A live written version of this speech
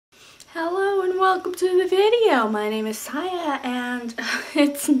Hello and welcome to the video. My name is Saya and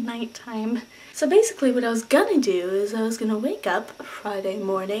it's nighttime. So basically what I was gonna do is I was gonna wake up Friday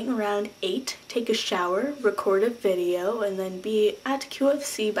morning around 8, take a shower, record a video, and then be at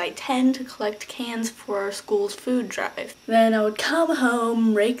QFC by 10 to collect cans for our school's food drive. Then I would come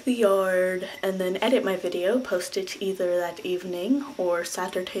home, rake the yard, and then edit my video, post it either that evening or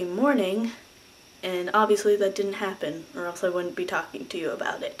Saturday morning. And obviously that didn't happen, or else I wouldn't be talking to you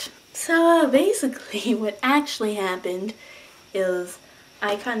about it. So basically what actually happened is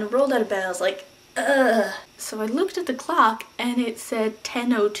I kind of rolled out of bed. I was like, ugh. So I looked at the clock and it said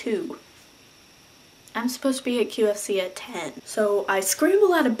 10:02. I'm supposed to be at QFC at 10. So I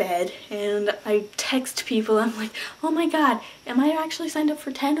scramble out of bed and I text people. I'm like, oh my god, am I actually signed up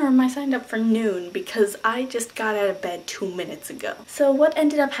for 10 or am I signed up for noon? Because I just got out of bed 2 minutes ago. So what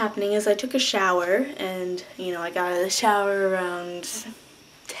ended up happening is I took a shower and, I got out of the shower around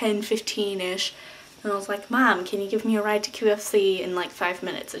 10:15-ish. And I was like, Mom, can you give me a ride to QFC in like 5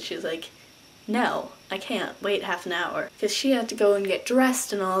 minutes? And she's like, no, I can't wait half an hour. Because she had to go and get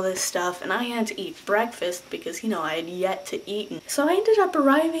dressed and all this stuff, and I had to eat breakfast because, I had yet to eat. So I ended up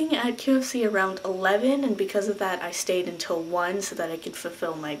arriving at QFC around 11, and because of that I stayed until 1 so that I could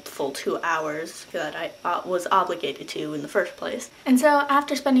fulfill my full 2 hours that I was obligated to in the first place. And so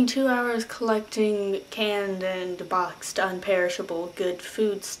after spending 2 hours collecting canned and boxed unperishable good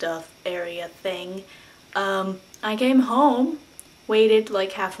food stuff area thing, I came home, waited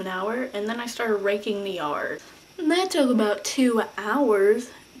like half an hour, and then I started raking the yard. And that took about 2 hours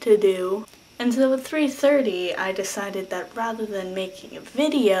to do. And so at 3:30 I decided that rather than making a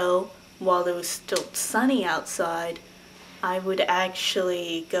video while it was still sunny outside, I would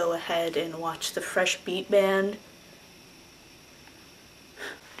actually go ahead and watch the Fresh Beat Band.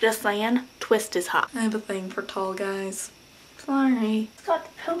 Just saying, twist is hot. I have a thing for tall guys. Sorry. Scott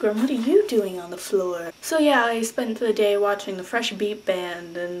the Pilgrim, what are you doing on the floor? So yeah, I spent the day watching the Fresh Beat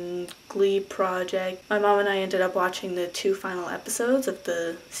Band and Glee Project. My mom and I ended up watching the 2 final episodes of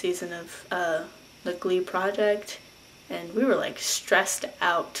the season of the Glee Project, and we were like stressed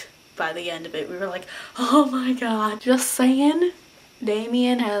out by the end of it. We were like, oh my god. Just saying,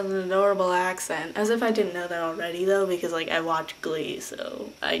 Damien has an adorable accent. As if I didn't know that already though, because like I watch Glee, so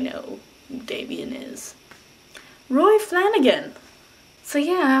I know who Damien is. Roy Flanagan! So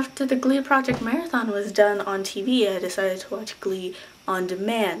yeah, after the Glee Project Marathon was done on TV, I decided to watch Glee on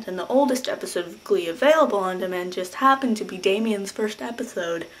demand, and the oldest episode of Glee available on demand just happened to be Damien's first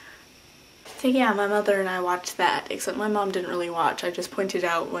episode. So yeah, my mother and I watched that, except my mom didn't really watch. I just pointed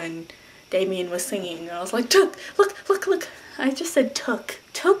out when Damien was singing, and I was like, Took! Look, look, look! I just said took.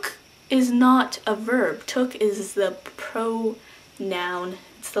 Took is not a verb. Took is the pronoun.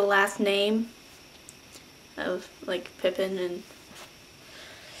 It's the last name of like Pippin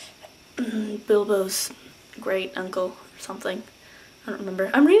and Bilbo's great uncle or something. I don't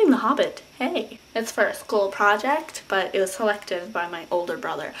remember. I'm reading The Hobbit. Hey. It's for a school project, but it was selected by my older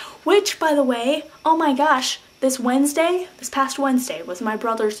brother. Which, by the way, oh my gosh, this past Wednesday was my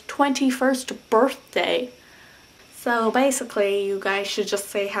brother's 21st birthday. So basically, you guys should just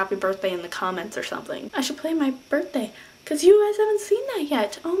say happy birthday in the comments or something. I should play my birthday. Because you guys haven't seen that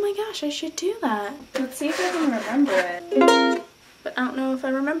yet. Oh my gosh, I should do that. Let's see if I can remember it. But I don't know if I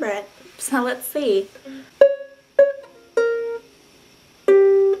remember it. So let's see.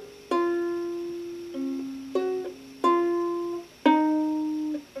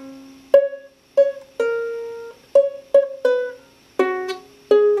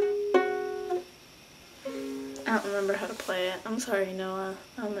 I don't remember how to play it. I'm sorry, Noah.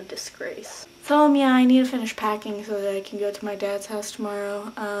 I'm a disgrace. So yeah, I need to finish packing so that I can go to my dad's house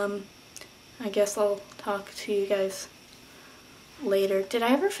tomorrow. I guess I'll talk to you guys later. Did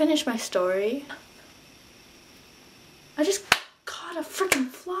I ever finish my story? I just caught a freaking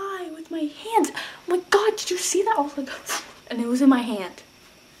fly with my hands. Oh my god, did you see that? I was like, and it was in my hand.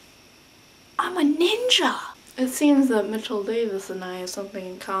 I'm a ninja! It seems that Mitchell Davis and I have something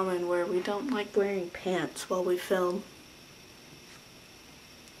in common where we don't like wearing pants while we film.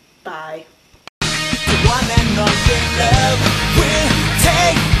 Bye.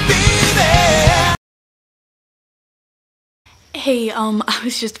 Hey, I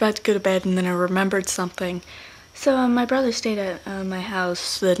was just about to go to bed and then I remembered something. So my brother stayed at my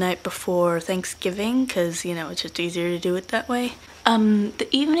house the night before Thanksgiving because, it's just easier to do it that way. The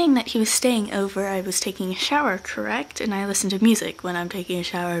evening that he was staying over, I was taking a shower, correct? And I listen to music when I'm taking a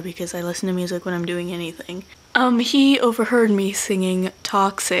shower because I listen to music when I'm doing anything. He overheard me singing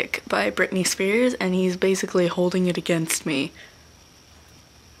Toxic by Britney Spears, and he's basically holding it against me.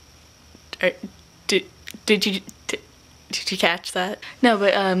 Did you Did you catch that? No,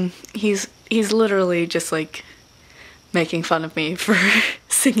 but he's literally just like making fun of me for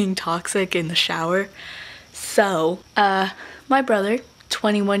singing Toxic in the shower. So, my brother,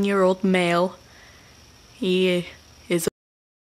 21-year-old male, he